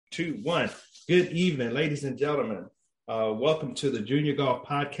2, 1. Good evening, ladies and gentlemen. Welcome to the Junior Golf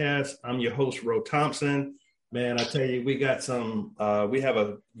Podcast. I'm your host, Ro Thompson. Man, I tell you, we have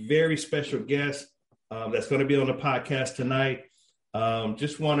a very special guest that's going to be on the podcast tonight.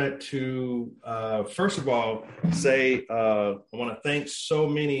 Just wanted to, first of all, say I want to thank so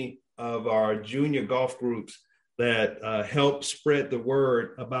many of our junior golf groups that help spread the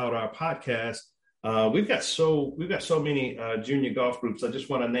word about our podcast. We've got so many junior golf groups. I just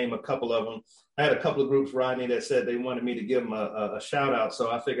want to name a couple of them. I had a couple of groups, Rodney, that said they wanted me to give them a shout out.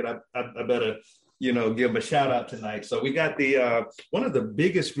 So I figured I better, give them a shout out tonight. So we got the one of the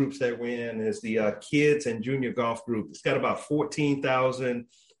biggest groups that we're in is the kids and junior golf group. It's got about 14,000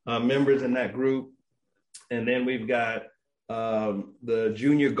 members in that group. And then we've got the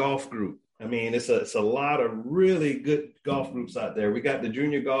junior golf group. I mean, it's a lot of really good golf groups out there. We got the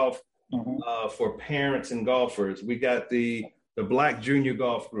junior golf for parents and golfers. We got the Black Junior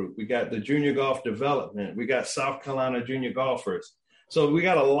Golf Group. We got the Junior Golf Development. We got South Carolina Junior Golfers. So we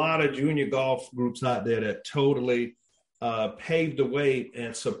got a lot of junior golf groups out there that totally paved the way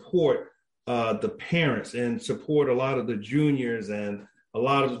and support the parents and support a lot of the juniors and a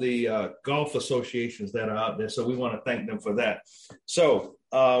lot of the golf associations that are out there. So we want to thank them for that. So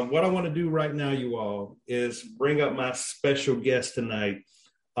what I want to do right now, you all, is bring up my special guest tonight.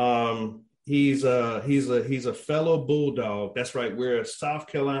 He's a fellow Bulldog. That's right. We're a South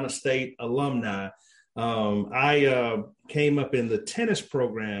Carolina State alumni. I came up in the tennis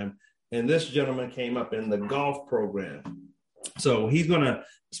program, and this gentleman came up in the golf program. So he's going to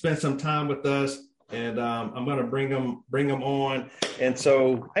spend some time with us, and I'm going to bring him on. And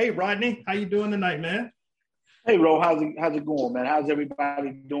so, hey, Rodney, how you doing tonight, man? Hey, Ro, how's it going, man? How's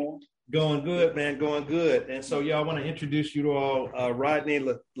everybody doing? Going good, man. Going good. And so, y'all, want to introduce you to all Rodney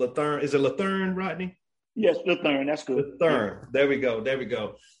Lethern. Is it Lethern, Rodney? Yes, Lethern. That's good. Lethern. There we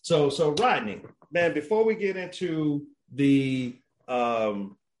go. So Rodney, man, before we get into the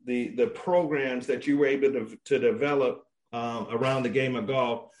programs that you were able to develop around the game of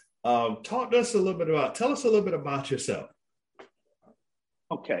golf, tell us a little bit about yourself.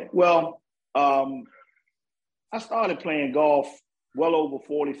 Okay. Well, I started playing golf well over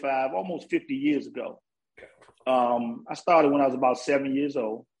 45, almost 50 years ago. I started when I was about 7 years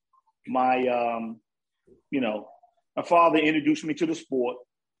old. My father introduced me to the sport.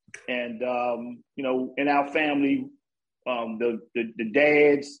 And, in our family, the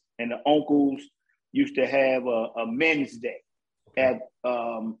dads and the uncles used to have a men's day at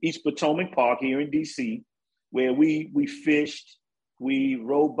East Potomac Park here in D.C., where we fished, we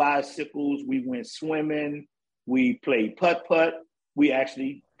rode bicycles, we went swimming, we played putt-putt. We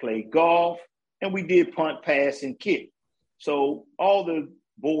actually played golf, and we did punt, pass, and kick. So all the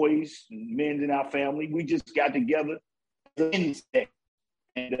boys and men in our family, we just got together and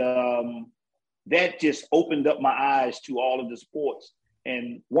that just opened up my eyes to all of the sports.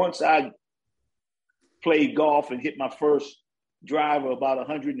 And once I played golf and hit my first driver about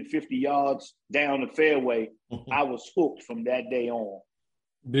 150 yards down the fairway, I was hooked from that day on.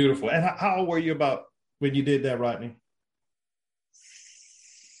 Beautiful. And how old were you about when you did that, Rodney?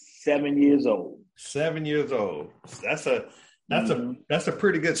 7 years old. 7 years old. That's a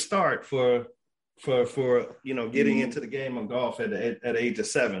pretty good start for getting into the game of golf at the age of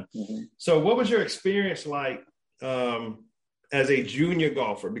 7. Mm-hmm. So what was your experience like as a junior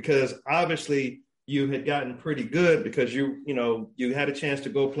golfer? Because obviously you had gotten pretty good because you had a chance to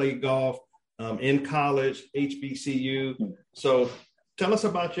go play golf in college, HBCU. Mm-hmm. So tell us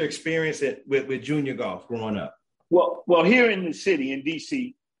about your experience with junior golf growing up. Well, here in the city, in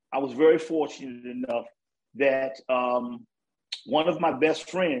D.C., I was very fortunate enough that one of my best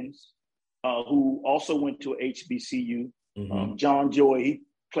friends, who also went to HBCU, John Joy, he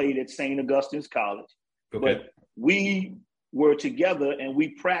played at St. Augustine's College. Okay. But we were together and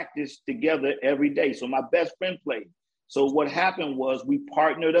we practiced together every day. So my best friend played. So what happened was we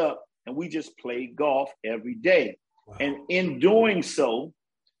partnered up and we just played golf every day. Wow. And in doing so,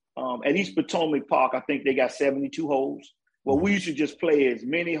 at East Potomac Park, I think they got 72 holes. Well, we used to just play as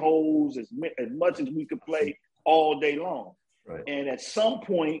many holes, as much as we could play all day long. Right. And at some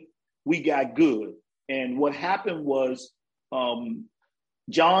point, we got good. And what happened was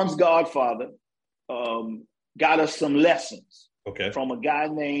John's godfather got us some lessons from a guy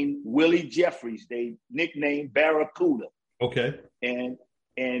named Willie Jeffries. They nicknamed Barracuda. Okay. And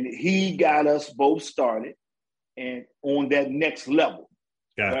he got us both started and on that next level.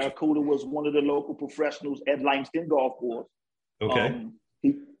 Gotcha. Barracuda was one of the local professionals at Langston Golf Course. Okay.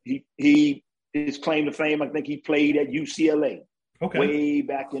 His claim to fame, I think he played at UCLA way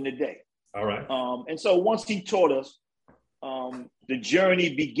back in the day. All right. And so once he taught us, the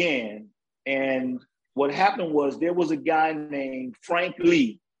journey began. And what happened was there was a guy named Frank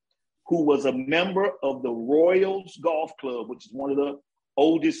Lee, who was a member of the Royals Golf Club, which is one of the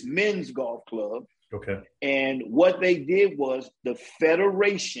oldest men's golf clubs. Okay. And what they did was the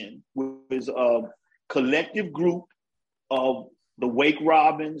federation was a collective group of the Wake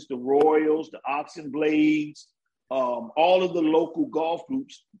Robins, the Royals, the Oxen Blades, all of the local golf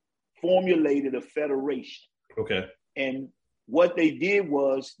groups formulated a federation. Okay. And what they did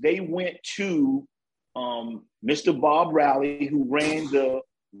was they went to Mr. Bob Rowley, who ran the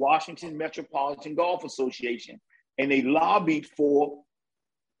Washington Metropolitan Golf Association, and they lobbied for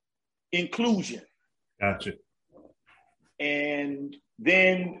inclusion. Gotcha. And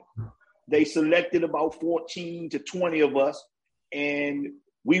then they selected about 14 to 20 of us, and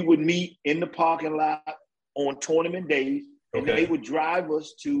we would meet in the parking lot on tournament days, and they would drive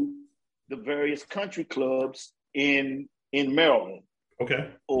us to the various country clubs in Maryland.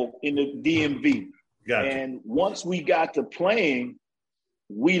 Okay. Or in the DMV. Gotcha. And once we got to playing,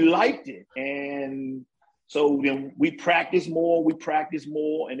 we liked it. And so then we practiced more,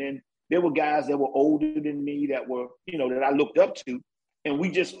 and then there were guys that were older than me that were, that I looked up to, and we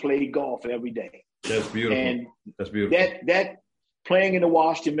just played golf every day. That's beautiful. And that's beautiful. That playing in the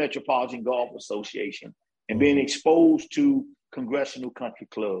Washington Metropolitan Golf Association and being exposed to Congressional Country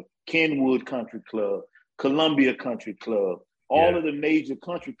Club, Kenwood Country Club, Columbia Country Club, all of the major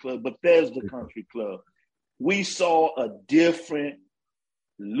country clubs, Bethesda Country Club, we saw a different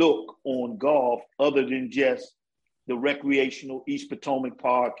look on golf other than just the recreational East Potomac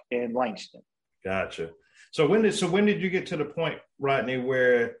Park and Langston. Gotcha. So when did you get to the point, Rodney,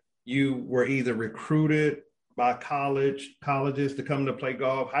 where you were either recruited by colleges to come to play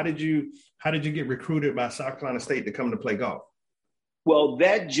golf? How did you get recruited by South Carolina State to come to play golf? Well,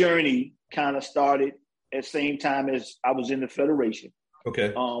 that journey kind of started at the same time as I was in the federation.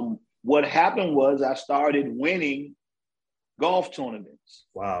 Okay. What happened was I started winning golf tournaments.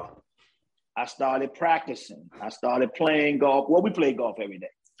 Wow. I started practicing. I started playing golf. Well, we played golf every day.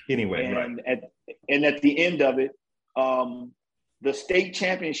 Anyway, right. At the end of it, the state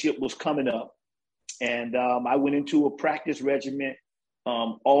championship was coming up, and I went into a practice regimen.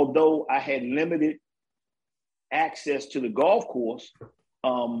 Although I had limited access to the golf course,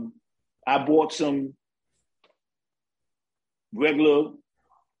 I bought some regular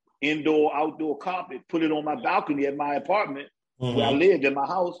indoor, outdoor carpet, put it on my balcony at my apartment where I lived in my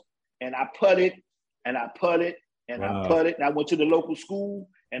house, and I putted and I putted and I putted. And I went to the local school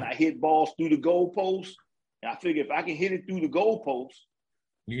and I hit balls through the goalpost. And I figured if I can hit it through the goalpost,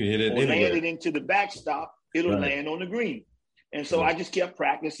 you can hit it or anywhere. land it into the backstop, it'll land on the green. And so I just kept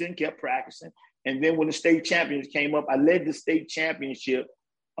practicing. And then when the state champions came up, I led the state championship.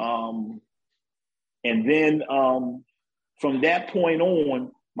 And then from that point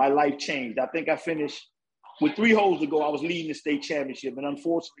on, my life changed. I think I finished with 3 holes to go. I was leading the state championship, and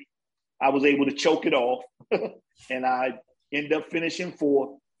unfortunately, I was able to choke it off, and I ended up finishing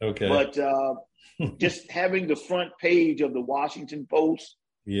 4th. Okay. But just having the front page of the Washington Post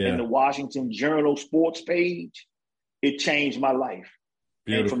and the Washington Journal sports page, it changed my life.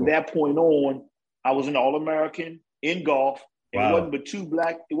 Beautiful. And from that point on, I was an All-American in golf. Wow. It wasn't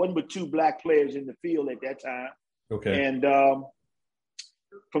but two black players in the field at that time. Okay. And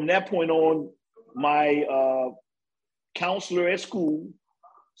from that point on, my counselor at school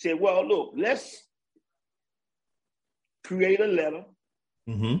said, well, look, let's create a letter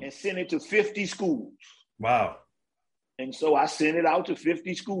and send it to 50 schools. Wow. And so I sent it out to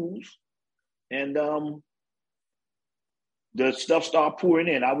 50 schools, and the stuff started pouring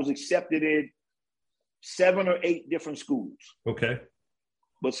in. I was accepted in 7 or 8 different schools. Okay.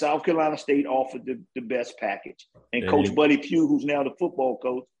 But South Carolina State offered the best package. And Coach Buddy Pugh, who's now the football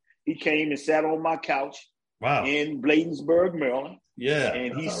coach, he came and sat on my couch in Bladensburg, Maryland. Yeah.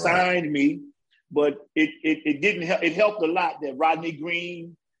 And he signed me. But it didn't help. It helped a lot that Rodney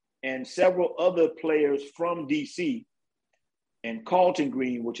Green and several other players from D.C. and Carlton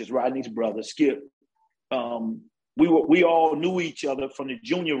Green, which is Rodney's brother, Skip, we all knew each other from the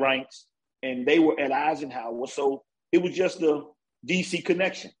junior ranks, and they were at Eisenhower. So it was just a D.C.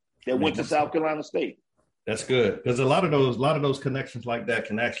 connection that went to South Carolina State. That's good, because a lot of those connections like that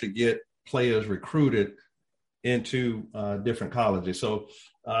can actually get players recruited into different colleges. So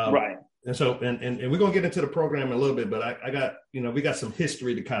right. And so, and we're going to get into the program in a little bit, but I got, we got some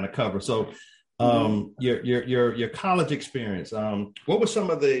history to kind of cover. So your college experience, what were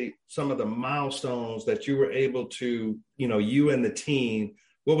some of the milestones that you were able to, you and the team,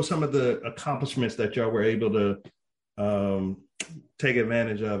 what were some of the accomplishments that y'all were able to take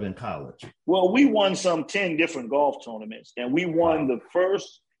advantage of in college? Well, we won some 10 different golf tournaments, and we won the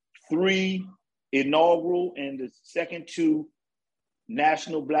first 3 inaugural and the second 2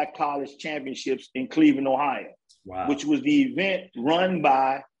 National Black College Championships in Cleveland, Ohio, which was the event run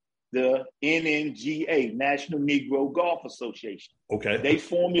by the NNGA, National Negro Golf Association. Okay. They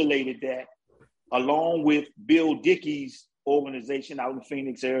formulated that along with Bill Dickey's organization out in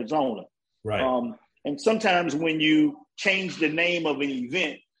Phoenix, Arizona. Right. And sometimes when you change the name of an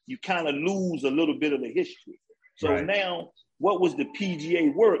event, you kind of lose a little bit of the history. So now what was the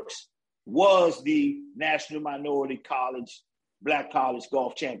PGA Works was the National Minority College Black College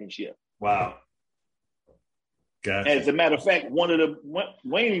Golf Championship. Wow. Gotcha. As a matter of fact, one of the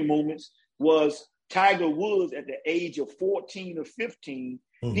waning moments was Tiger Woods at the age of 14 or 15.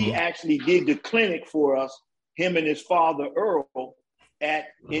 Mm-hmm. He actually did the clinic for us, him and his father, Earl,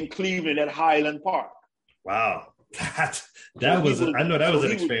 in Cleveland at Highland Park. Wow. That was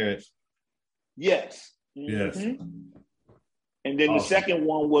an experience. Yes. Yes. Mm-hmm. And then the second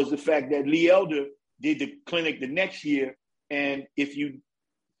one was the fact that Lee Elder did the clinic the next year. And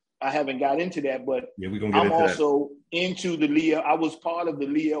I haven't got into that, but we're gonna get I'm also into the Lee. I was part of the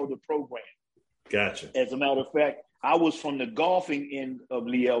Lee Elder program. Gotcha. As a matter of fact, I was from the golfing end of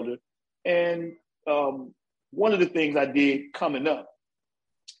Lee Elder. And one of the things I did coming up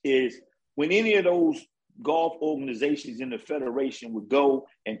is when any of those golf organizations in the federation would go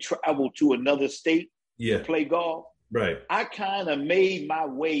and travel to another state to play golf, I kind of made my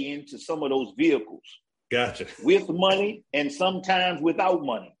way into some of those vehicles. Gotcha. With money and sometimes without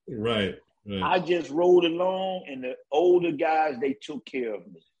money. Right. I just rode along, and the older guys, they took care of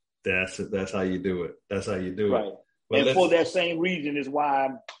me. That's how you do it. That's how you do it. Right. Well, and for that same reason is why I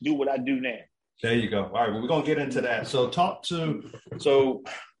do what I do now. There you go. All right. Well, we're going to get into that. So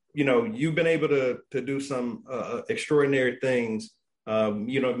you've been able to do some extraordinary things. Me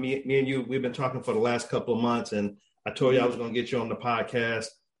and you, we've been talking for the last couple of months, and I told you I was going to get you on the podcast.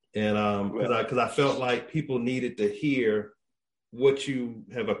 And because I felt like people needed to hear what you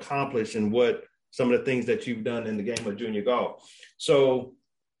have accomplished and what some of the things that you've done in the game of junior golf. So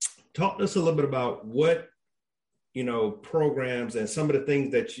talk to us a little bit about what, programs and some of the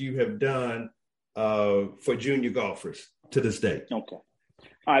things that you have done for junior golfers to this day. Okay. All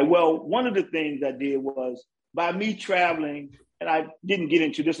right. Well, one of the things I did was by me traveling, and I didn't get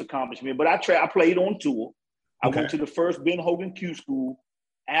into this accomplishment, but I played on tour. I went to the first Ben Hogan Q School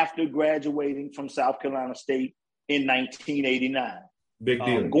after graduating from South Carolina State in 1989. Big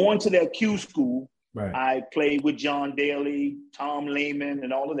deal. Going to that Q School, I played with John Daly, Tom Lehman,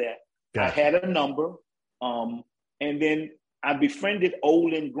 and all of that. Gotcha. I had a number. And then I befriended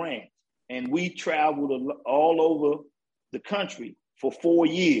Olin Grant, and we traveled all over the country for 4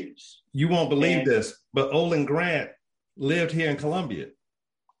 years. You won't believe this, but Olin Grant lived here in Columbia.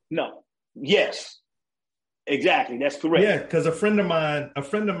 No. Yes. Exactly. That's correct. Yeah, because a friend of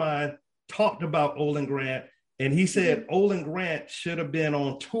mine talked about Olin Grant, and he said Olin Grant should have been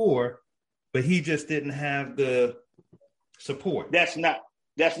on tour, but he just didn't have the support. That's not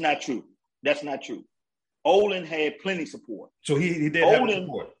true. That's not true. Olin had plenty of support. So he did have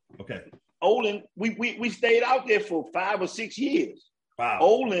support. Okay. Olin, we stayed out there for 5 or 6 years. Wow.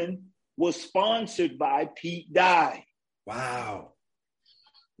 Olin was sponsored by Pete Dye. Wow.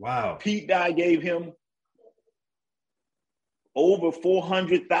 Pete Dye gave him over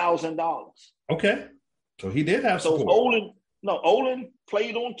 $400,000. Okay. So he did have support. So Olin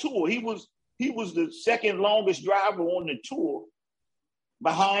played on tour. He was the second longest driver on the tour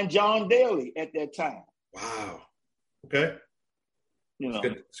behind John Daly at that time. Wow. Okay.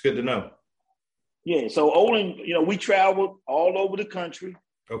 It's good to know. Yeah. So Olin, we traveled all over the country.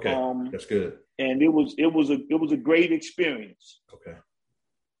 Okay. That's good. And it was a great experience. Okay.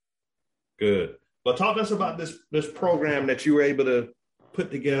 Good. Well, talk to us about this program that you were able to put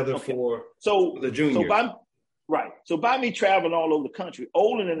together for the juniors. So by me traveling all over the country,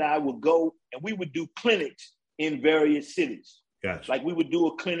 Olin and I would go and we would do clinics in various cities. Gotcha. Like we would do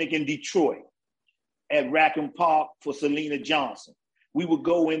a clinic in Detroit at Rackham Park for Selena Johnson. We would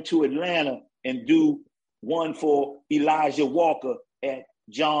go into Atlanta and do one for Elijah Walker at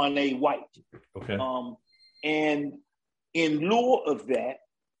John A. White. Okay. And in lieu of that,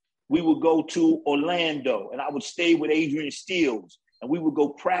 we would go to Orlando, and I would stay with Adrian Steels, and we would go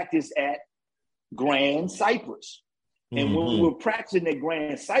practice at Grand Cypress. And when we were practicing at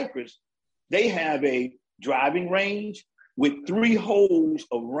Grand Cypress, they have a driving range with 3 holes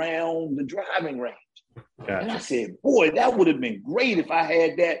around the driving range. Gotcha. And I said, boy, that would have been great if I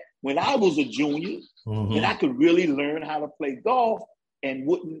had that when I was a junior, and I could really learn how to play golf and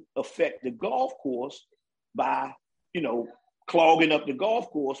wouldn't affect the golf course by clogging up the golf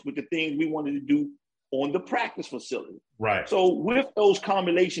course with the things we wanted to do on the practice facility. Right. So with those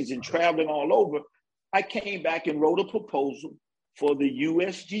combinations and traveling all over, I came back and wrote a proposal for the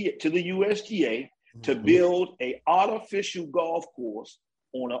USGA to build an artificial golf course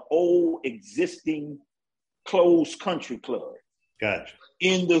on an old existing closed country club. Gotcha.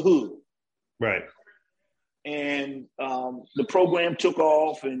 In the hood. Right. And the program took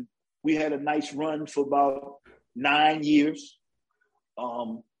off, and we had a nice run for about 9 years.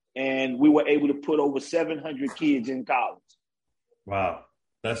 And we were able to put over 700 kids in college. Wow.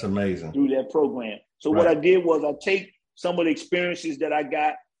 That's amazing. Through that program. So what I did was I take some of the experiences that I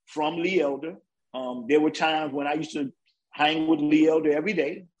got from Lee Elder. There were times when I used to hang with Lee Elder every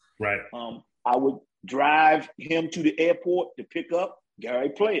day. Right. I would drive him to the airport to pick up Gary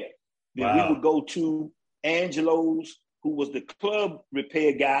Player. Then we would go to Angelo's, who was the club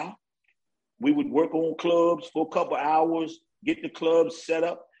repair guy. We would work on clubs for a couple hours, get the clubs set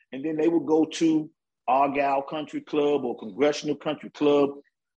up, and then they would go to Argyle Country Club or Congressional Country Club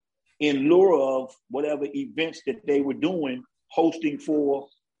in lieu of whatever events that they were doing, hosting for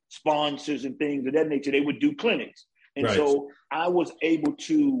sponsors and things of that nature. They would do clinics. And so I was able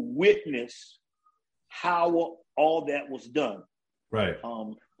to witness how all that was done. Right.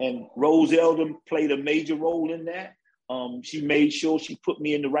 And Rose Eldon played a major role in that. She made sure she put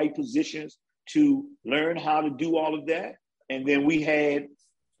me in the right positions to learn how to do all of that. And then we had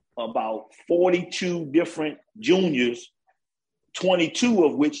about 42 different juniors, 22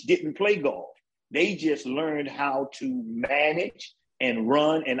 of which didn't play golf. They just learned how to manage and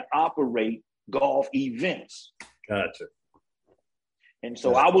run and operate golf events. Gotcha. And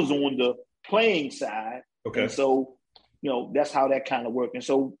so I was on the playing side. Okay. And so, that's how that kind of worked. And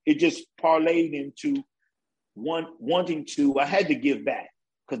so it just parlayed into wanting to, I had to give back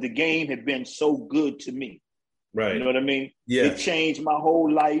because the game had been so good to me. Right. You know what I mean? Yeah. It changed my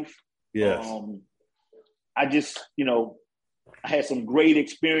whole life. Yes. I just, I had some great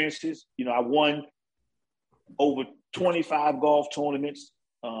experiences. I won over 25 golf tournaments.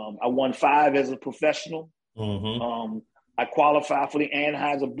 I won 5 as a professional. Mm-hmm. I qualified for the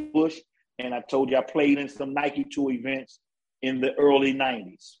Anheuser-Busch, and I told you I played in some Nike Tour events in the early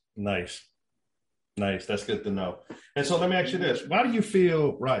 90s. Nice. That's good to know. And so let me ask you this. Why do you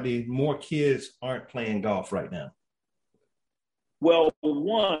feel, Rodney, more kids aren't playing golf right now? Well,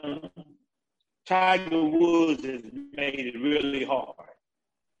 one, Tiger Woods has made it really hard.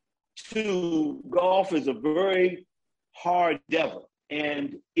 2, golf is a very hard endeavor.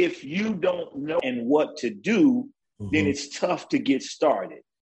 And if you don't know and what to do, then it's tough to get started.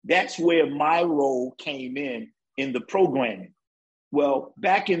 That's where my role came in the programming. Well,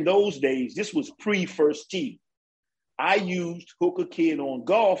 back in those days, this was pre-First Tee. I used Hook a Kid on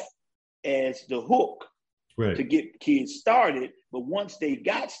Golf as the hook to get kids started. But once they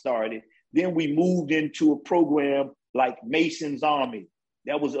got started, then we moved into a program like Mason's Army.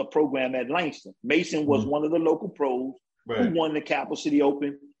 That was a program at Langston. Mason was one of the local pros who won the Capital City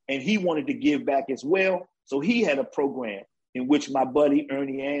Open, and he wanted to give back as well. So he had a program in which my buddy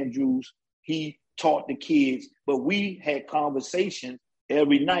Ernie Andrews, he taught the kids, but we had conversations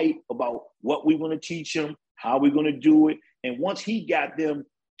every night about what we want to teach them, how we're going to do it. And once he got them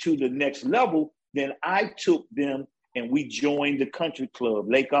to the next level, then I took them and we joined the country club,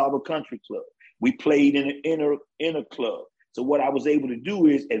 Lake Arbor Country Club. We played in an inner club. So what I was able to do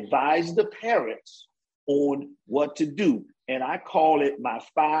is advise the parents on what to do. And I call it my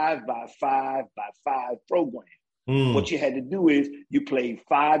 5x5x5 program. What you had to do is you played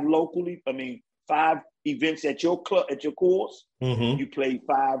 5 events at your club, at your course. You played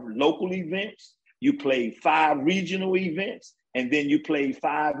 5 local events. You played 5 regional events. And then you played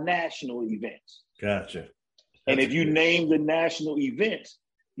 5 national events. Gotcha. And if you name the national events,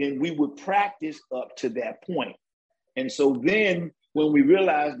 then we would practice up to that point. And so then when we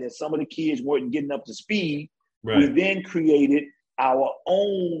realized that some of the kids weren't getting up to speed, we then created our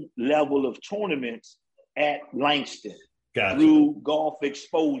own level of tournaments at Langston through Golf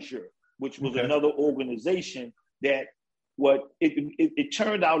Exposure, which was another organization that it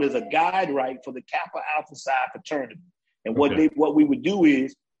turned out as a guide right for the Kappa Alpha Psi fraternity. And what we would do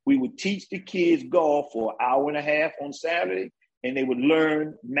is we would teach the kids golf for an hour and a half on Saturday, and they would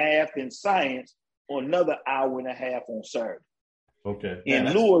learn math and science for another hour and a half on Saturday.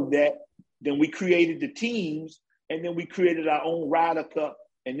 In lieu of that, then we created the teams, and then we created our own Ryder Cup.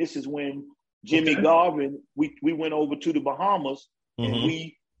 And this is when Jimmy Garvin, we went over to the Bahamas, and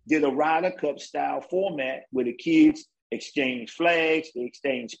we did a Ryder Cup style format where the kids exchanged flags, they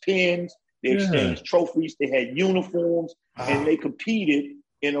exchanged pins, they exchanged trophies, they had uniforms, and they competed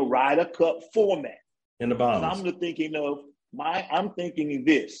in a Ryder Cup format. In the So Bahamas. I'm thinking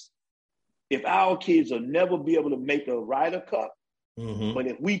this. If our kids will never be able to make a Ryder Cup, but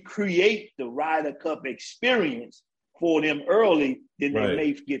if we create the Ryder Cup experience for them early, then they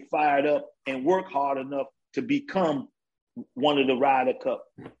may get fired up and work hard enough to become one of the Ryder Cup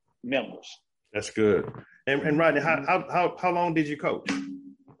members. That's good. And Rodney, how long did you coach?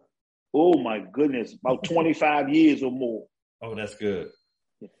 Oh my goodness, about 25 years or more. Oh, that's good.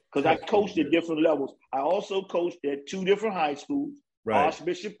 Because I coached at different levels. I also coached at 2 different high schools,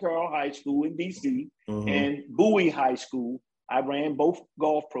 Archbishop Carroll High School in D.C. and Bowie High School. I ran both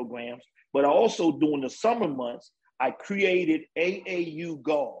golf programs, but also during the summer months, I created AAU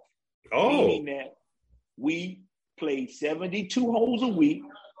golf, meaning that we played 72 holes a week.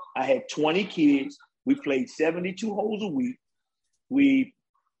 I had 20 kids. We played 72 holes a week. We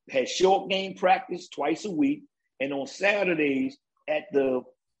had short game practice twice a week. And on Saturdays at the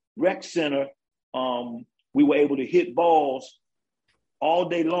rec center, we were able to hit balls all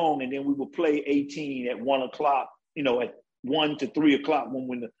day long. And then we would play 18 at 1 o'clock, at 1 to 3 o'clock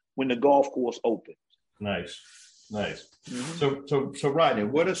when the golf course opened. Nice. So Rodney,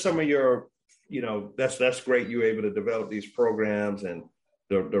 what are some of your, that's great. You were able to develop these programs and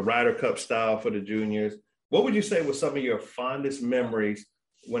the Ryder Cup style for the juniors. What would you say was some of your fondest memories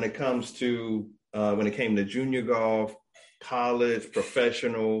when it comes to when it came to junior golf, college,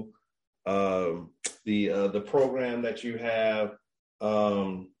 professional, the program that you have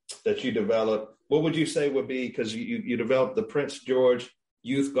that you developed? What would you say would be, because you developed the Prince George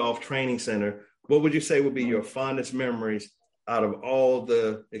Youth Golf Training Center, what would you say would be your fondest memories out of all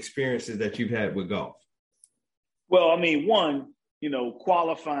the experiences that you've had with golf? Well, one,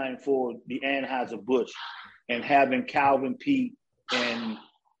 qualifying for the Anheuser-Busch and having Calvin Peete and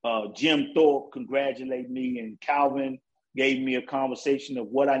Jim Thorpe congratulate me, and Calvin gave me a conversation of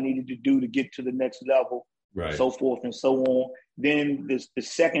what I needed to do to get to the next level, so forth and so on. Then the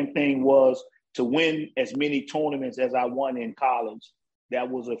second thing was to win as many tournaments as I won in college. That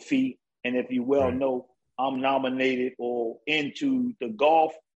was a feat. And if you know, I'm nominated or into the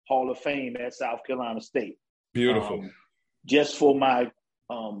Golf Hall of Fame at South Carolina State. Beautiful. Just for my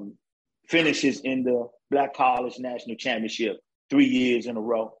finishes in the Black College National Championship 3 years in a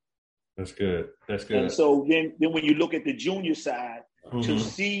row. That's good. And so then when you look at the junior side, to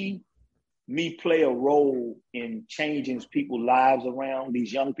see me play a role in changing people's lives around,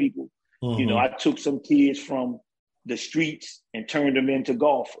 these young people, I took some kids from the streets and turned them into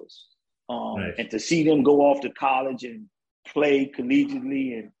golfers. And to see them go off to college and play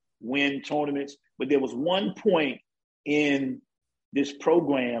collegiately and win tournaments. But there was one point in this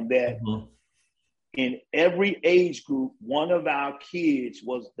program that in every age group, one of our kids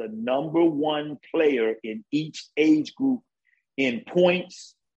was the number one player in each age group in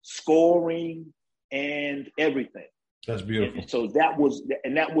points, scoring, and everything. That's beautiful. And so that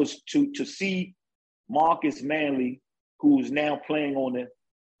was to see Marcus Manley, who's now playing on the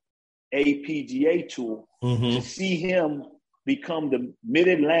APGA tour, to see him become the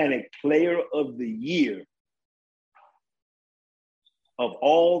Mid-Atlantic Player of the Year of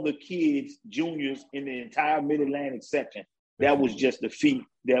all the kids, juniors in the entire Mid-Atlantic section. That was just a feat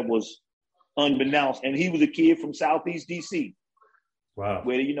that was unbeknownst. And he was a kid from Southeast DC. Wow.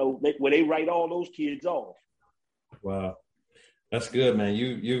 Where, where they write all those kids off. Wow. That's good, man.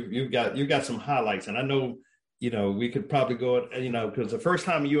 You've got some highlights. And I know, we could probably go, because the first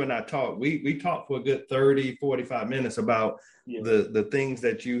time you and I talked, we talked for a good 30, 45 minutes about the things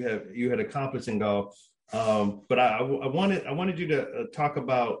that you had accomplished in golf. But I wanted you to talk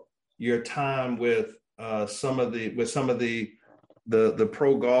about your time with some of the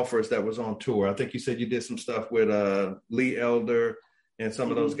pro golfers that was on tour. I think you said you did some stuff with Lee Elder and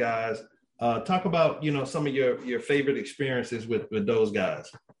some of those guys. Talk about some of your favorite experiences with those guys.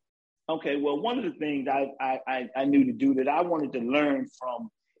 Okay, well, one of the things I knew to do that I wanted to learn from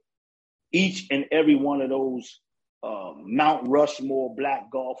each and every one of those Mount Rushmore black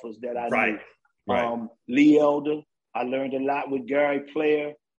golfers that I knew. Right. Lee Elder, I learned a lot with Gary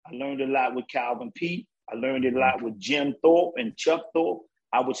Player. I learned a lot with Calvin Peete. I learned a lot with Jim Thorpe and Chuck Thorpe.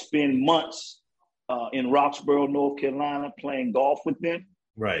 I would spend months in Roxborough, North Carolina, playing golf with them.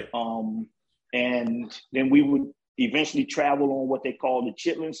 Right. And then we would eventually travel on what they call the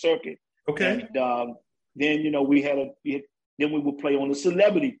Chitlin circuit. Okay. And then we would play on the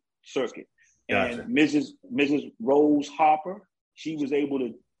celebrity circuit. Gotcha. And Mrs. Rose Harper, she was able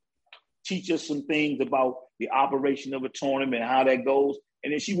to teach us some things about the operation of a tournament, how that goes.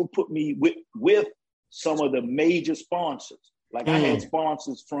 And then she would put me with some of the major sponsors. Like I had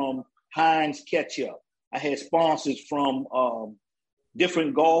sponsors from Heinz Ketchup. I had sponsors from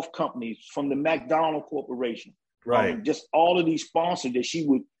different golf companies, from the McDonald Corporation, Right. just all of these sponsors that she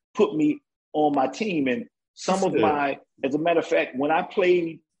would put me on my team. And some of my, as a matter of fact, when I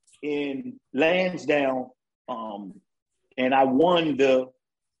played in Lansdowne, and I won the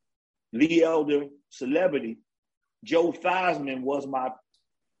Lee Elder Celebrity, Joe Theismann was my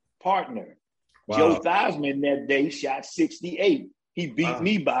partner. Wow. Joe Theismann that day shot 68. He beat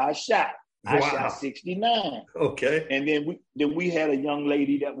me by a shot. I shot 69. Okay. And then we had a young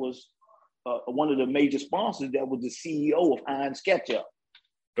lady that was one of the major sponsors that was the CEO of Heinz Ketchup.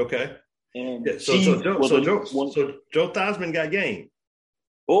 Okay. And so Joe Theismann got game.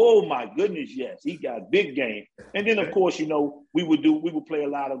 Oh my goodness, yes, he got big game. And then of course, we would play a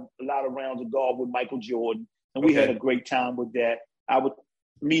lot of rounds of golf with Michael Jordan, and we had a great time with that. I would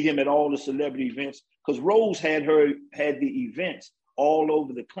meet him at all the celebrity events because Rose had the events all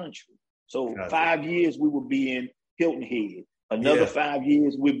over the country. So 5 years we would be in Hilton Head. Another 5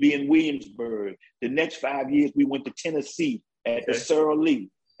 years we'd be in Williamsburg. The next 5 years we went to Tennessee at the Sara Lee.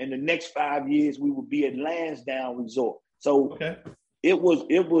 And the next 5 years we would be at Lansdowne Resort. So it was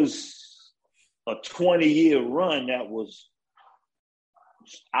a 20-year run that was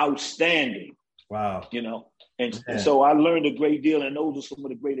outstanding. Wow. And so I learned a great deal, and those are some of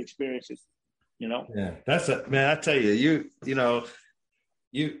the great experiences, Yeah, I tell you,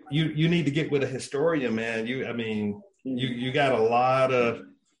 you need to get with a historian, man. You got a lot of,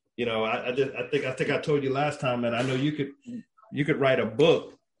 I think I told you last time, man, I know you could write a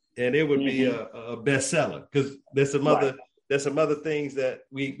book and it would be a bestseller, because there's some other things that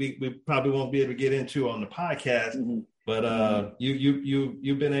we probably won't be able to get into on the podcast, but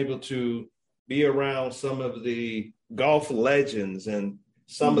you've been able to be around some of the golf legends and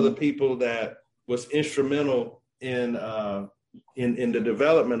some of the people that was instrumental in the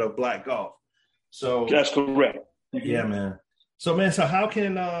development of Black golf. So that's correct. Yeah, man. So how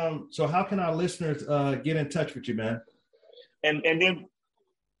can our listeners get in touch with you, man? And then,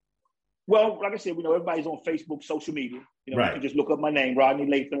 well, like I said, everybody's on Facebook, social media. You can just look up my name, Rodney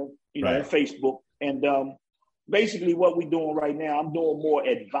Latham, on Facebook. And basically what we're doing right now, I'm doing more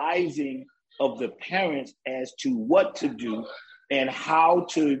advising of the parents as to what to do and how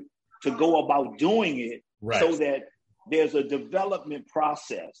to go about doing it, so that there's a development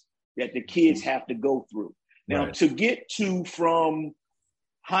process that the kids have to go through. Now, to get from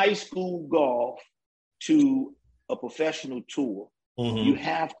high school golf to a professional tour, you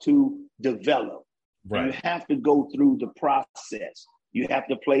have to develop. You have to go through the process. You have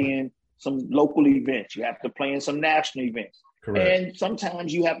to play in some local events. You have to play in some national events. Correct. And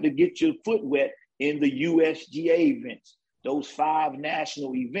sometimes you have to get your foot wet in the USGA events, those 5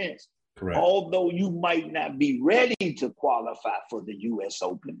 national events. Correct. Although you might not be ready to qualify for the US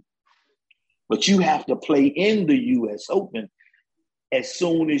Open, but you have to play in the US Open as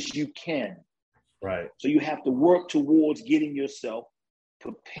soon as you can. Right. So you have to work towards getting yourself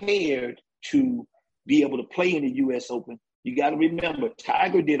prepared to be able to play in the US Open. You got to remember,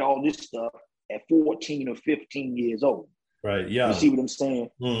 Tiger did all this stuff at 14 or 15 years old. Right. Yeah. You see what I'm saying?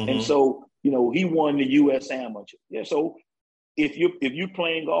 And so, he won the US Amateur. Yeah. So if you're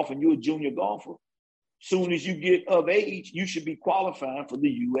playing golf and you're a junior golfer, soon as you get of age, you should be qualifying for the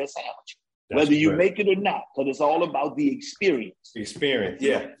US Amateur. Whether you make it or not, because it's all about the experience. Experience,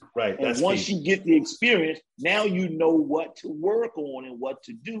 yeah, right. And once you get the experience, now you know what to work on and what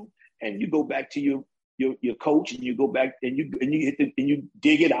to do, and you go back to your coach, and you go back and you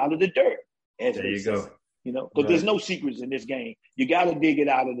dig it out of the dirt. There you go. Because there's no secrets in this game. You got to dig it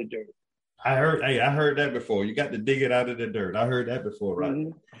out of the dirt. I heard that before. You got to dig it out of the dirt. I heard that before, right?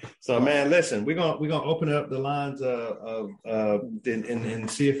 So, man, listen, we're gonna open up the lines and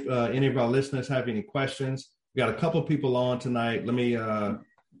see if any of our listeners have any questions. We got a couple people on tonight. Let me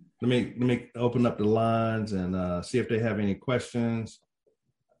open up the lines and see if they have any questions.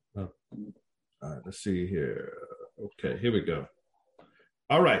 All right, let's see here. Okay, here we go.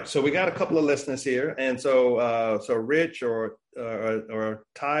 All right, so we got a couple of listeners here, and so Rich or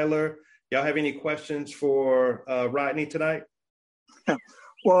Tyler, y'all have any questions for Rodney tonight?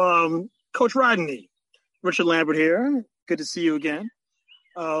 Well, Coach Rodney, Richard Lambert here. Good to see you again.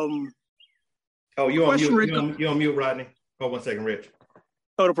 You on mute, Rodney? Hold 1 second, Rich.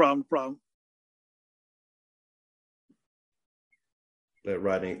 Oh, no problem. Let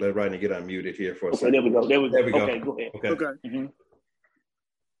Rodney get unmuted here for a second. There we go. There we go. Okay, go ahead. Okay. Mm-hmm.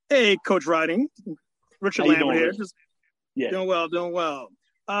 Hey, Coach Rodney, Richard Lambert here. Just doing well.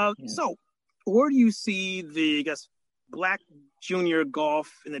 So, where do you see the Black junior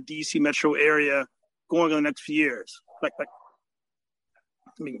golf in the DC metro area going in the next few years?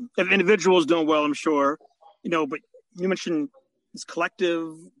 If individuals doing well, I'm sure, but you mentioned this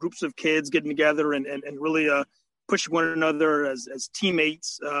collective groups of kids getting together and really pushing one another as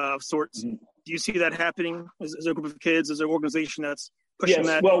teammates of sorts. Mm-hmm. Do you see that happening? Is there a group of kids? Is there an organization that's pushing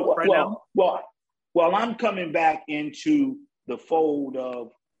that now? Well, I'm coming back into the fold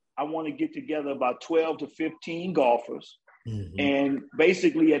of I want to get together about 12 to 15 golfers. Mm-hmm. And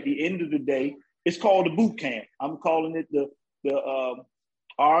basically at the end of the day, it's called a boot camp. I'm calling it the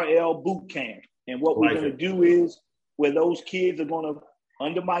RL boot camp. And what we're going to do is where those kids are going to,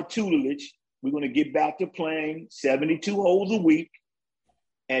 under my tutelage, we're going to get back to playing 72 holes a week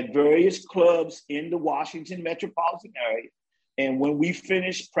at various clubs in the Washington metropolitan area. And when we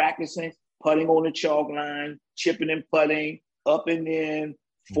finish practicing, putting on the chalk line, chipping and putting, up and in,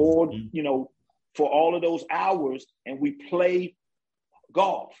 for all of those hours, and we play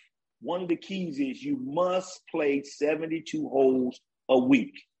golf. One of the keys is you must play 72 holes a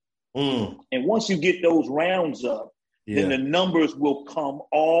week. Mm. And once you get those rounds up, then the numbers will come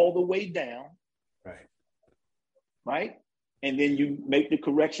all the way down. Right? And then you make the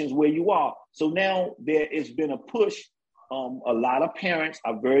corrections where you are. So now there has been a push. A lot of parents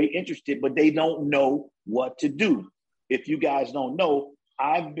are very interested, but they don't know what to do. If you guys don't know,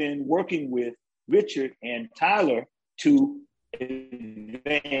 I've been working with Richard and Tyler to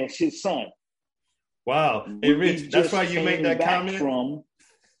advance his son. Wow. Hey, Rich, that's why you made that comment? From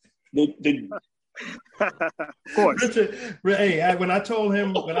the of course. Richard, hey, when I told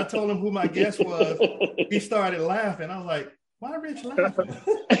him who my guest was, he started laughing. I was like, why Rich laughing?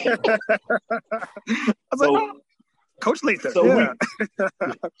 I was like, oh, Coach Lathan.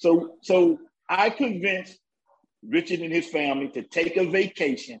 So I convinced Richard and his family to take a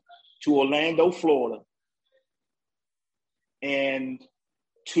vacation to Orlando, Florida, and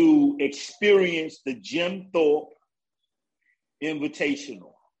to experience the Jim Thorpe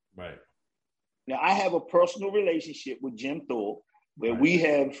Invitational. Right. Now, I have a personal relationship with Jim Thorpe where we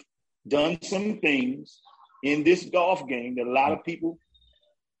have done some things in this golf game that a lot of people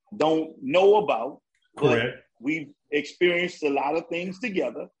don't know about. Correct. But we've experienced a lot of things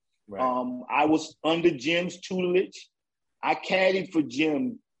together. Right. I was under Jim's tutelage. I caddied for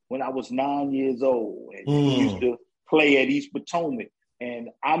Jim when I was 9 years old. And he used to play at East Potomac. And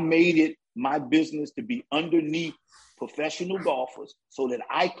I made it my business to be underneath professional golfers so that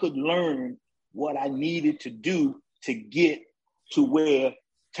I could learn what I needed to do to get to where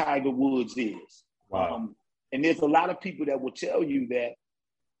Tiger Woods is. Wow. And there's a lot of people that will tell you that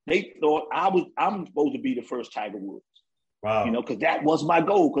they thought I'm supposed to be the first Tiger Woods. Wow. Because that was my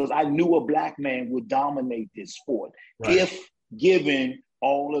goal, because I knew a black man would dominate this sport if given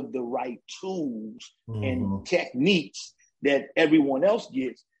all of the right tools and techniques that everyone else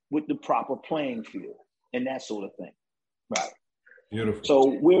gets with the proper playing field and that sort of thing. Right. Beautiful. So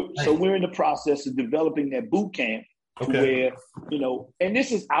we're in the process of developing that boot camp where, and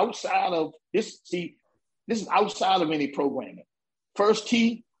this is outside of any programming. First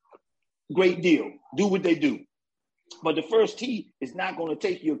tee, great deal. Do what they do. But the first tee is not going to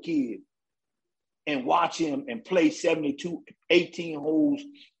take your kid and watch him and play 18 holes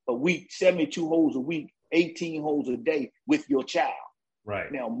a week, 72 holes a week, 18 holes a day with your child.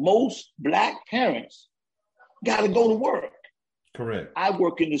 Right. Now, most black parents got to go to work. Correct. I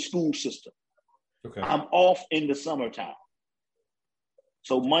work in the school system. Okay. I'm off in the summertime.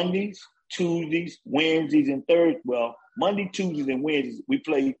 So Mondays, Tuesdays, Wednesdays, and Monday, Tuesdays, and Wednesdays, we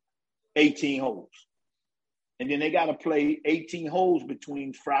play 18 holes. And then they got to play 18 holes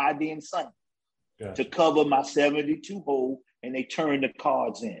between Friday and Sunday to cover my 72 hole, and they turn the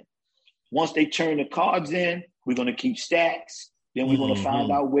cards in. Once they turn the cards in, we're going to keep stats. Then we're going to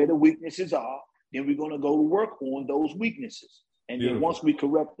find out where the weaknesses are. Then we're going to go to work on those weaknesses. And then once we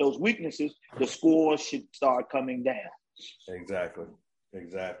correct those weaknesses, the scores should start coming down. Exactly.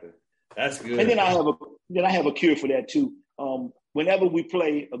 That's good. And then I have a cure for that too. Whenever we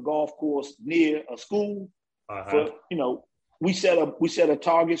play a golf course near a school, we set a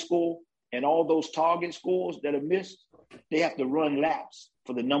target score, and all those target scores that are missed, they have to run laps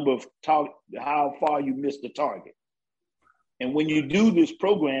for the number of how far you missed the target. And when you do this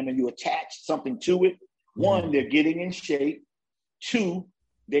program and you attach something to it, one, they're getting in shape. Two,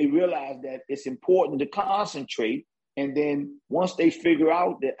 they realize that it's important to concentrate. And then once they figure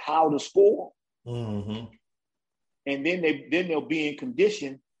out that how to score, and then they'll be in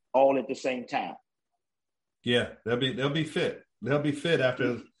condition all at the same time. Yeah, they'll be fit. They'll be fit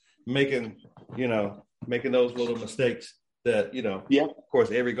after making those little mistakes that, of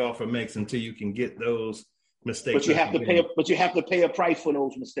course, every golfer makes until you can get those mistakes. But you have to pay a price for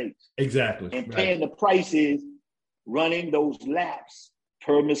those mistakes. Exactly. And paying the price is running those laps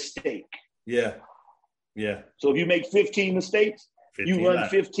per mistake. Yeah. Yeah. So if you make 15 mistakes, 15 you run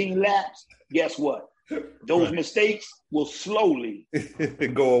laps. 15 laps, guess what? Those mistakes will slowly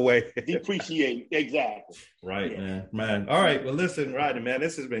go away, depreciate. Exactly. Right, yeah. man. All right. Well, listen, Rodney, man,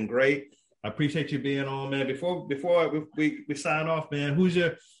 this has been great. I appreciate you being on, man. Before we sign off, man, who's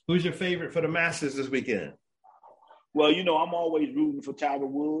your favorite for the Masters this weekend? Well, I'm always rooting for Tiger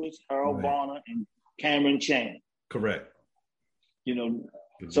Woods, Harold Varner, and Cameron Chan. Correct.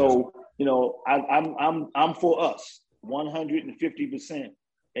 So I'm for us 150%.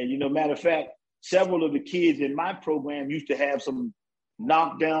 And matter of fact, several of the kids in my program used to have some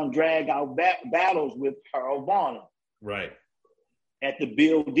knockdown, drag out battles with Harold Varner. Right. At the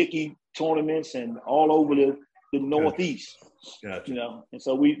Bill Dickey tournaments and all over the Northeast. Gotcha. And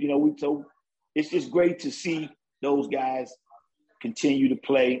so so it's just great to see those guys continue to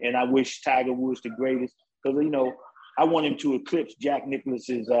play. And I wish Tiger Woods the greatest because, I want him to eclipse Jack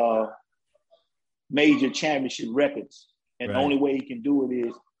Nicklaus's major championship records. And the only way he can do it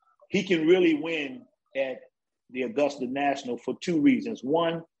is he can really win at the Augusta National for two reasons.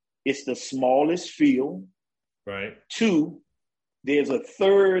 One, it's the smallest field. Right. Two, there's a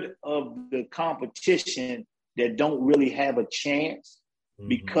third of the competition that don't really have a chance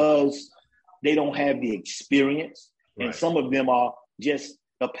because they don't have the experience. Right. And some of them are just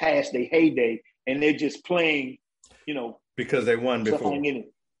past their heyday and they're just playing, because they won before. Yeah.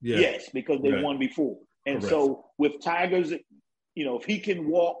 Yes, because they won before. And Correct. So with Tigers, if he can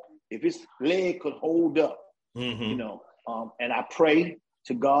walk, if his leg could hold up, and I pray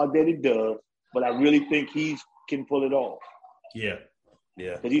to God that it does, but I really think he can pull it off. Yeah.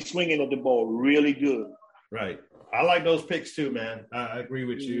 Yeah. Because he's swinging at the ball really good. Right. I like those picks too, man. I agree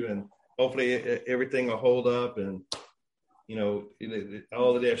with you. And hopefully everything will hold up and,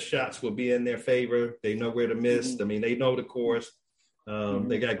 all of their shots will be in their favor. They know where to miss. I mean, they know the course.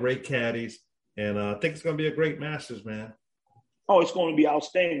 They got great caddies. And I think it's going to be a great Masters, man. Oh, it's going to be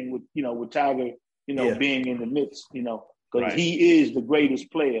outstanding with Tiger, being in the midst, because he is the greatest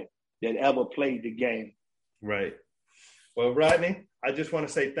player that ever played the game. Right. Well, Rodney, I just want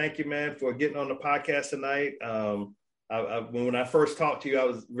to say thank you, man, for getting on the podcast tonight. When I first talked to you, I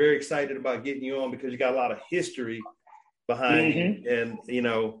was very excited about getting you on because you got a lot of history behind you. And,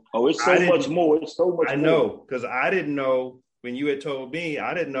 it's so much more. It's so much more. I know, because I didn't know when you had told me,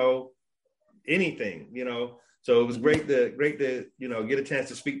 I didn't know anything, So it was great to get a chance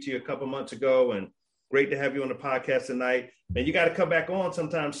to speak to you a couple months ago, and great to have you on the podcast tonight. And you got to come back on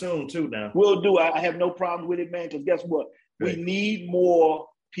sometime soon too. Now we'll do. I have no problem with it, man. Because guess what? Great. We need more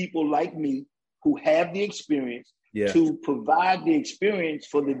people like me who have the experience to provide the experience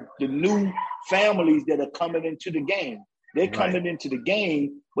for the new families that are coming into the game. They're coming into the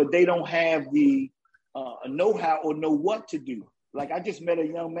game, but they don't have the know-how or know what to do. Like I just met a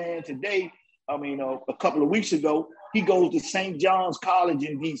young man today. A couple of weeks ago, he goes to St. John's College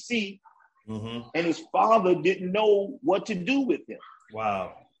in D.C., and his father didn't know what to do with him.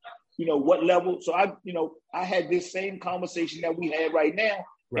 Wow. What level. So I had this same conversation that we had right now,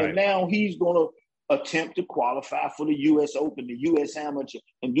 and now he's going to attempt to qualify for the U.S. Open, the U.S. Amateur,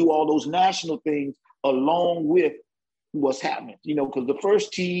 and do all those national things along with what's happening. Because the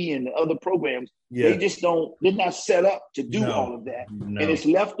First Tee and the other programs, they're not set up to do all of that. No. And it's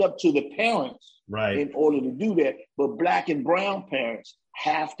left up to the parents in order to do that. But Black and brown parents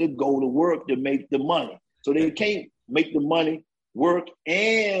have to go to work to make the money. So they can't make the money, work,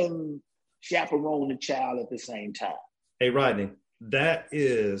 and chaperone the child at the same time. Hey, Rodney, that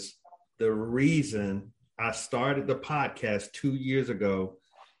is the reason I started the podcast 2 years ago,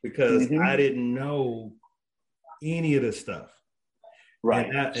 because I didn't know any of this stuff. Right.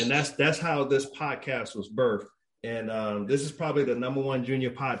 And that's how this podcast was birthed. And this is probably the #1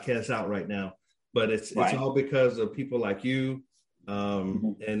 junior podcast out right now, but it's all because of people like you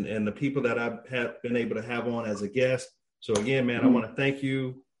and the people that I have been able to have on as a guest. So again, man, I want to thank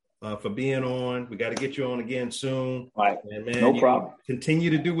you for being on. We got to get you on again soon. Right. And man, no problem. Continue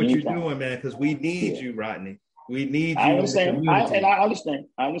to do what you're doing, man, because we need you, Rodney. We need you. I understand. I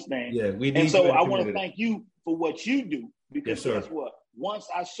understand. Yeah, we need and so I want to thank you for what you do, because guess what? Once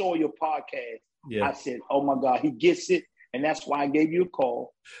I saw your podcast, I said, oh my God, he gets it. And that's why I gave you a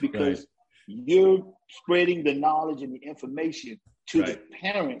call, because you're spreading the knowledge and the information to the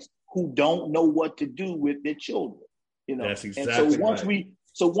parents who don't know what to do with their children. That's exactly and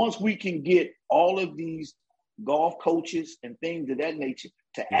so once we can get all of these golf coaches and things of that nature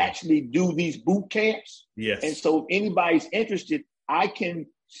to actually do these boot camps. Yes. And so if anybody's interested, I can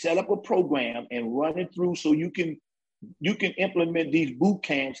set up a program and run it through so you can implement these boot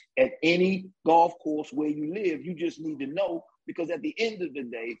camps at any golf course where you live. You just need to know, because at the end of the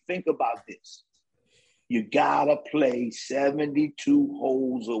day, think about this. you gotta play 72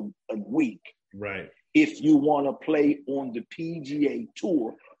 holes a week. Right. If you want to play on the PGA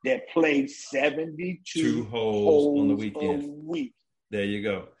Tour that plays 72 holes on the weekend. A week. There you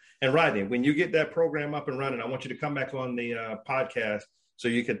go. And Rodney, when you get that program up and running, I want you to come back on the podcast so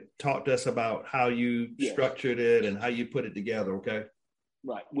you could talk to us about how you structured it and how you put it together, okay?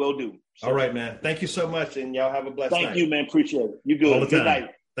 Right, will do. So, all right, man. Thank you so much, and y'all have a blessed night. Thank you, man. Appreciate it. You good. All the time. Good night.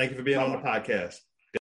 Thank you for being on the podcast.